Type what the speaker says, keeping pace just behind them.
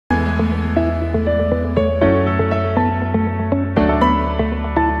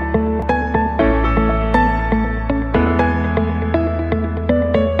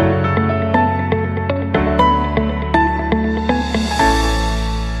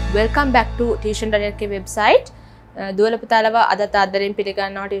Welcome back to tuition.lk website. දුවල පුතාලව අදත් ආදරෙන්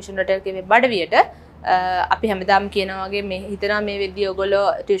පිළිගන්නවා tuition.lk web අඩවියට. අපි හැමදාම කියනවා වගේ මේ හිතනවා මේ වෙද්දී ඔයගොල්ලෝ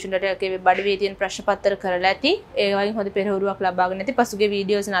tuition.lk web අඩවියේ තියෙන ප්‍රශ්න පත්‍ර කරලා ඇති. ඒ වයින් හොඳ පෙරහුරුවක් ලබාගෙන ඇති. පසුගිය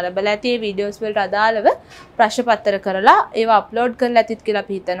වීඩියෝස් නරඹලා ඇති. ඒ වීඩියෝස් වලට අදාළව ප්‍රශ්න පත්‍ර කරලා ඒවා අප්ලෝඩ් කරලා ඇතිත් කියලා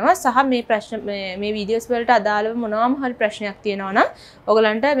අපි හිතනවා. සහ මේ ප්‍රශ්න මේ වීඩියෝස් වලට අදාළව මොනවාම හරි ප්‍රශ්නයක් තියෙනවා නම්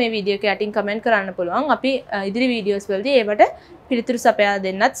ඔයගලන්ට මේ වීඩියෝ එක යටින් කමෙන්ට් කරන්න පුළුවන්. අපි ඉදිරි වීඩියෝස් වලදී ඒවට පිළිතුරු සපයා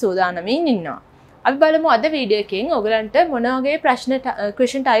දෙන්නත් සූදානමින් ඉන්නවා. අපි බලමු අද වීඩියෝ එකෙන් ඔයගලන්ට මොන වගේ ප්‍රශ්න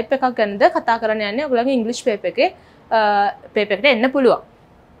ක්වෙස්චන් ටයිප් එකක් ගැනද කතා කරන්න යන්නේ. ඔයගලගේ ඉංග්‍රීසි පේපර් එකට එන්න පුළුවන්.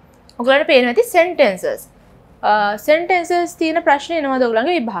 ඔයගලන්ට පේනවා ඇති sentences. sentences තියෙන ප්‍රශ්න එනවාද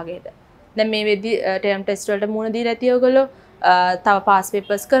ඔයගලගේ විභාගයට. දැන් මේ වෙද්දි ටර්ම් ටෙස්ට් වලට මුහුණ දීලා ඇති ඔයගොල්ලෝ. තව පාස්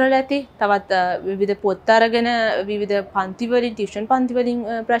පේපර්ස් කරලා ඇති. තවත් විවිධ පොත් අරගෙන විවිධ පන්ති වලින් ටියුෂන් පන්ති වලින්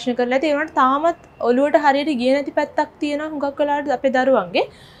ප්‍රශ්න කරලා ඇති. ඒවට තාමත් ඔළුවට හරියට ගියේ නැති පැත්තක් තියෙනවා හුඟක් වෙලාවට අපේ දරුවන්ගේ.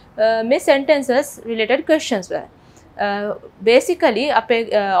 මේ sentences related questions වල basically අපේ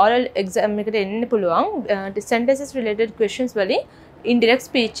oral exam එකට එන්න පුළුවන් sentences related questions වලින් indirect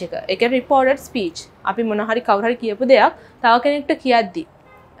speech එක. ඒ කියන්නේ reported speech. අපි මොන හරි කවුරු හරි කියපු දෙයක් තව කෙනෙක්ට කියද්දි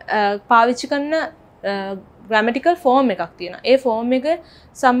පාවිච්චි කරන grammatical form එකක් තියෙනවා. ඒ form එක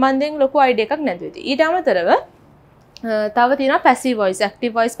සම්බන්ධයෙන් ලොකු idea එකක් නැති වෙති. ඊට අමතරව තව තියෙනවා passive voice,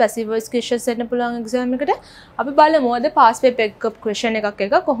 active voice, passive voice questions එන්න පුළුවන් exam එකට. අපි බලමු අද pass paper එක question එකක්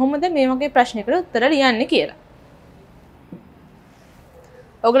එක කොහොමද මේ වගේ ප්‍රශ්නයකට උත්තර ලියන්නේ කියලා.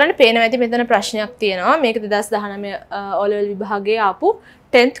 ඔයගලන්ට පේනවා ඇති මෙතන ප්‍රශ්නයක් තියෙනවා. මේක 2019 O level විභාගයේ ආපු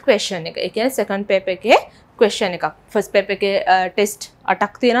 10th question එක. ඒ කියන්නේ second paper එකේ question එකක්. first paper එකේ test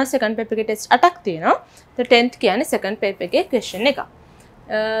 8ක් තියෙනවා, second paper එකේ test 8ක් තියෙනවා. the 10th කියන්නේ second paper එකේ question එකක්.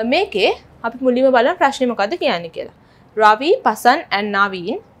 මේකේ අපි මුලින්ම බලමු ප්‍රශ්නේ මොකද්ද කියන්නේ කියලා. Ravi, Pasan and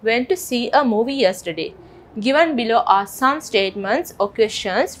Naveen went to see a movie yesterday. Given below are some statements or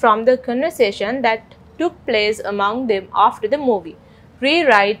questions from the conversation that took place among them after the movie.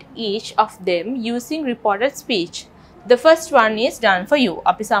 Rewrite each of them using reported speech. The first one is done for you.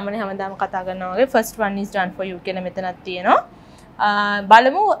 අපි සාමාන්‍ය හැමදාම කතා කරනවා වගේ first one is done for you කියලා මෙතනක් තියෙනවා.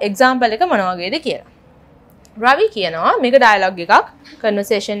 බලමු example එක මොන වගේද කියලා. Ravi කියනවා මේක dialogue එකක්,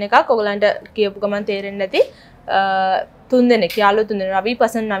 conversation එකක්. ඔයගලන්ට කියපු ගමන් තේරෙන්නේ නැති තුන් දෙනෙක් යාළුවෝ තුන් දෙනා රවි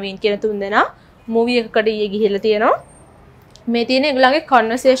පසන් නවීන් කියන තුන් දෙනා මූවි එකකට ඊයේ ගිහිල්ලා තියෙනවා. මේ තියෙන ඒගොල්ලන්ගේ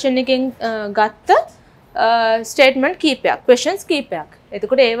කන්වර්සේෂන් එකෙන් ගත්ත ස්ටේට්මන්ට් කීපයක්, ක්වෙස්චන්ස් කීපයක්.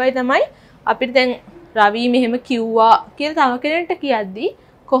 එතකොට ඒවයි තමයි අපිට දැන් රවි මෙහෙම කිව්වා කියලා තව කෙනෙක්ට කියද්දි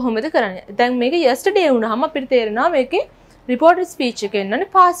කොහොමද කරන්නේ. දැන් මේක yesterday වුණාම අපිට තේරෙනවා මේකේ reported speech එක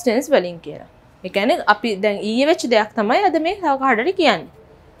එන්නනේ past tense වලින් කියලා. ඒ කියන්නේ අපි දැන් ඊයේ වෙච්ච දෙයක් තමයි අද මේ තව කාටද කියන්නේ.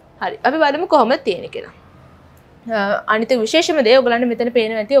 හරි. අපි බලමු කොහොමද තියෙන්නේ කියලා. අනිත් විශේෂම දේ ඔයගලන්ට මෙතන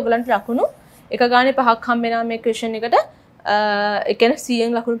පේනවා ඇති ඔයගලන්ට ලකුණු එක ගානේ 5ක් හම්බ වෙනවා මේ ක්වෙස්චන් එකට. ඒ කියන්නේ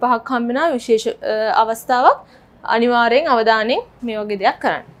 100න් ලකුණු 5ක් හම්බ වෙනවා විශේෂ අවස්ථාවක්. අනිවාර්යෙන් අවධානයෙන් මේ වගේ දෙයක්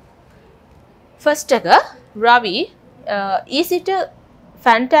කරන්න. ෆස්ට් එක Ravi is it a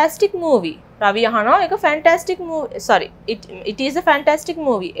fantastic movie? Ravi අහනවා ඒක fantastic movie sorry it is a fantastic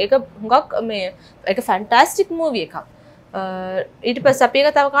movie. ඒක හුඟක් මේ ඒක fantastic movie එකක්. ඊට පස්සේ අපි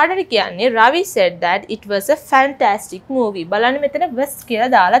එක තව කාටද කියන්නේ Ravi said that it was a fantastic movie. බලන්න මෙතන was කියලා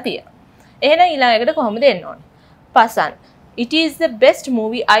දාලා තියෙනවා. එහෙනම් ඊළඟ එකට කොහොමද එන්න ඕනේ? Pasan it is the best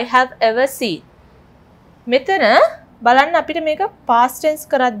movie I have ever seen. මෙතන බලන්න අපිට මේක past tense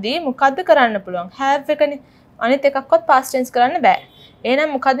කරද්දී මොකද්ද කරන්න පුළුවන්? have එකනේ. අනිත් එකක්වත් past tense කරන්න බෑ. එහෙනම්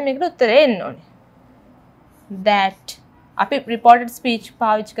මොකද්ද මේකට උත්තරේ එන්න ඕනේ? that අපි reported speech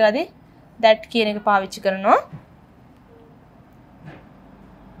පාවිච්චි කරද්දී that කියන එක පාවිච්චි කරනවා.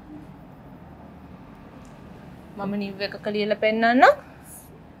 මම නිව් එකක ලියලා පෙන්නන්න.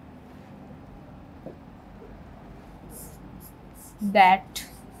 that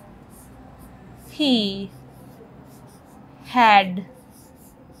he had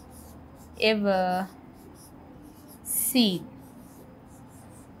ever seen.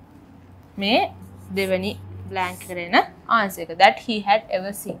 මේ දෙවෙනි blank කරගෙන answer එක that he had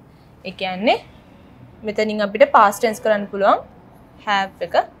ever seen. ඒ කියන්නේ මෙතනින් අපිට past tense කරන්න පුළුවන් have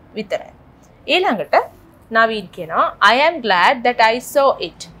එක විතරයි. ඊළඟට Naveen කියනවා I am glad that I saw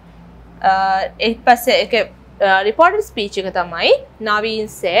it. ඊට පස්සේ ඒක reported speech එක තමයි Naveen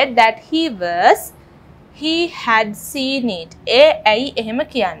said that he had seen it. ඇයි එහෙම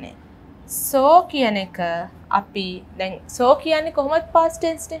කියන්නේ? so කියන එක අපි දැන් so කියන්නේ කොහොමද past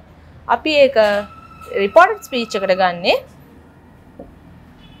tense නේ? අපි ඒක reported speech එකට ගන්නෙ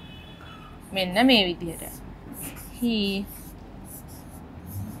මෙන්න මේ විදිහට. he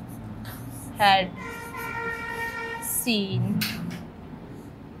had seen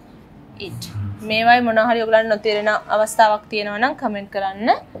it. මේවයි මොනවා හරි ඔයගලන්ට නොතේරෙන අවස්ථාවක් තියෙනවා නම් කමෙන්ට් කරන්න.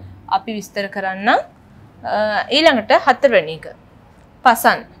 අපි විස්තර කරන්න. ඊළඟට හතරවෙනි එක.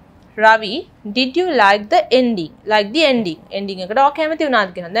 Pasan Ravi, did you like the ending? Like the ending. Ending එකට ඔය කැමති වුණාද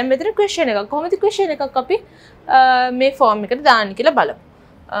කියනවා. දැන් මෙතන question එකක්. කොහොමද question එකක් අපි මේ form එකට දාන්න කියලා බලමු.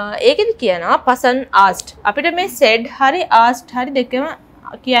 ඒකෙදි කියනවා පසන් asked. අපිට මේ said හරි asked හරි දෙකම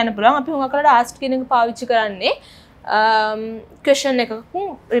කියන්න පුළුවන්. අපි හුඟක් කරලා asked කියන එක පාවිච්චි කරන්නේ question එකක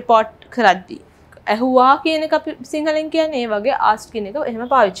report කරද්දී. ඇහුවා කියන එක අපි සිංහලෙන් කියන්නේ ඒ වගේ asked කියන එක එහෙම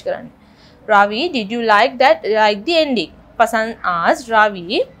පාවිච්චි කරන්නේ. Ravi, did you like the ending? Pasan asked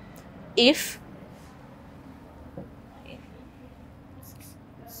Ravi if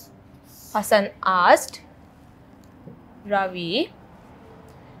Pasan asked Ravi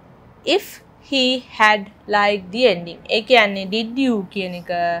if he had liked the ending. ඒ කියන්නේ did you කියන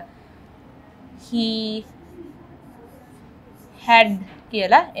එක he had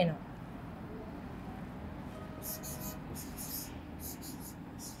කියලා එනවා.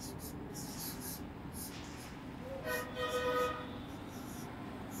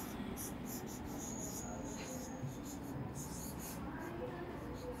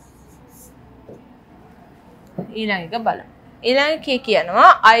 ඊළඟ එක බලමු. ඊළඟ කියනවා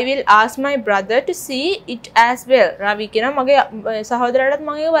I will ask my brother to see it as well. රවි කියනවා මගේ සහෝදරයාටත්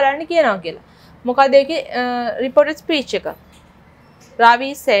මම ඒක බලන්න කියනවා කියලා. මොකද ඒකේ reported speech එක.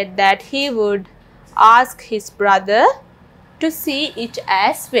 Ravi said that he would ask his brother to see it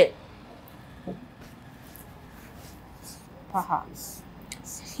as well.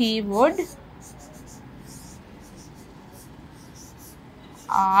 He would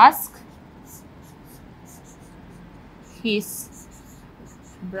ask his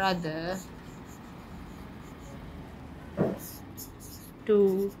brother to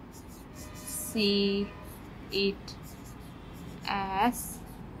see it as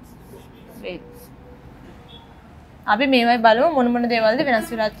well. අපි මේවයි බලමු මොන මොන දේවල්ද වෙනස්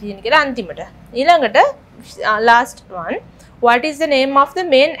වෙලා තියෙන්නේ කියලා අන්තිමට. ඊළඟට last one, what is the name of the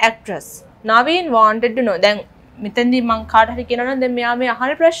main actress? Naveen wanted to know. දැන් මෙතෙන්දී මම කාට හරි කියනවා නම් දැන් මෙයා මේ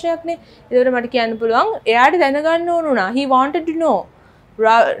අහන ප්‍රශ්නයක් නේ. ඒකට මට කියන්න පුළුවන් එයාට දැනගන්න ඕන උනා. He wanted to know.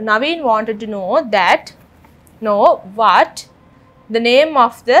 Naveen wanted to know what the name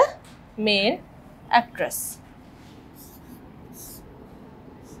of the main actress.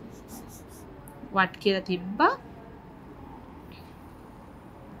 What කියලා තිබ්බා?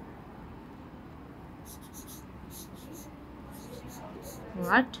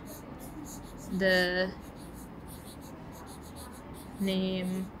 What the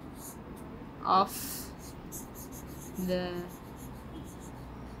name of the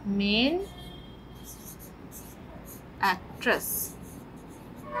main actress.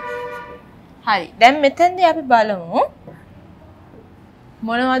 හරි. දැන් මෙතෙන්දී අපි බලමු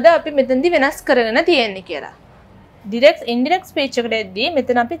මොනවද අපි මෙතෙන්දී වෙනස් කරගෙන තියෙන්නේ කියලා. direct indirect speech එකට එද්දී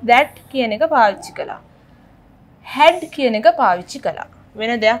මෙතන අපි that කියන එක පාවිච්චි කළා. had කියන එක පාවිච්චි කළා.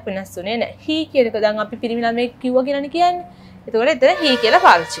 වෙන දෙයක් වෙනස් වුණේ නැහැ. he කියන එක දැන් අපි පිරිමි ළමයෙක් කිව්වා කියලානේ කියන්නේ. එතකොට එතන he කියලා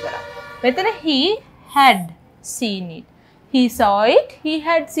පාවිච්චි කළා. මෙතන he had seen it. He saw it. He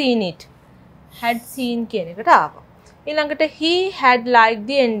had seen it. Had seen කියන එකට ආවා. ඊළඟට he had liked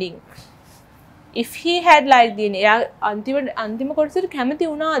the ending. If he had liked the ending. අන්තිම කොටසට කැමති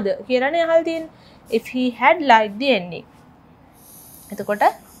වුණාද කියලානේ අහලා තියෙන්නේ. If he had liked the ending. එතකොට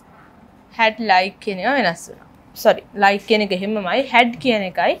had like කියන එක වෙනස් වුණා. Sorry, like කියන එක හැමමයි had කියන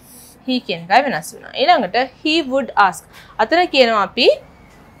එකයි he කියන එකයි වෙනස් වුණා. ඊළඟට he would ask. අතන කියනවා අපි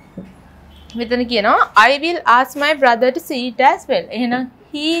මෙතන කියනවා I will ask my brother to see it as well. එහෙනම්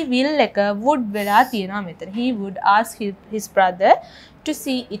he will එක would වෙලා තියෙනවා මෙතන. He would ask his brother to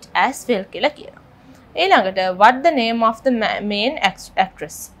see it as well කියලා කියනවා. ඊළඟට what the name of the main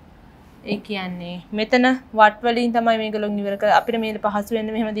actress. ඒ කියන්නේ මෙතන what වලින් තමයි මේගොල්ලෝ ඉවර කර අපිට මේක පහසු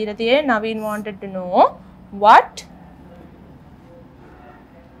වෙන්න මෙහෙම දීලා තියෙන්නේ. Naveen wanted to know what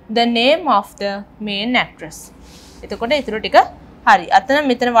the name of the main actress. එතකොට ඊටු ටික හරි. අතන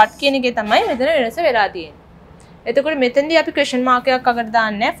මෙතන what කියන එකේ තමයි මෙතන වෙනස වෙලා තියෙන්නේ. එතකොට මෙතනදී අපි question mark එකක් අකට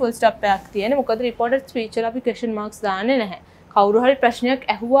දාන්නේ නැහැ. full stop එකක් තියෙන්නේ. මොකද reported speech වල අපි question marks දාන්නේ නැහැ. කවුරු හරි ප්‍රශ්නයක්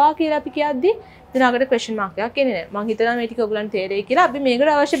ඇහුවා කියලා අපි කියද්දි එතන අකට question mark එකක් එන්නේ නැහැ. මම හිතනවා මේ ටික ඔයගලන්ට තේරෙයි කියලා. අපි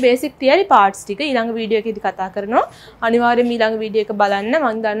මේකට අවශ්‍ය basic theory parts ටික ඊළඟ වීඩියෝ එකේදී කතා කරනවා. අනිවාර්යයෙන්ම ඊළඟ වීඩියෝ එක බලන්න.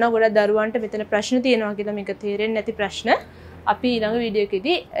 මම දන්නවා ගොඩක් දරුවන්ට මෙතන ප්‍රශ්න තියෙනවා කියලා මේක තේරෙන්නේ නැති ප්‍රශ්න. අපි ඊළඟ වීඩියෝ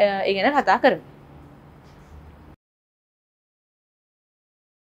එකේදී ඒ ගැන කතා කරමු.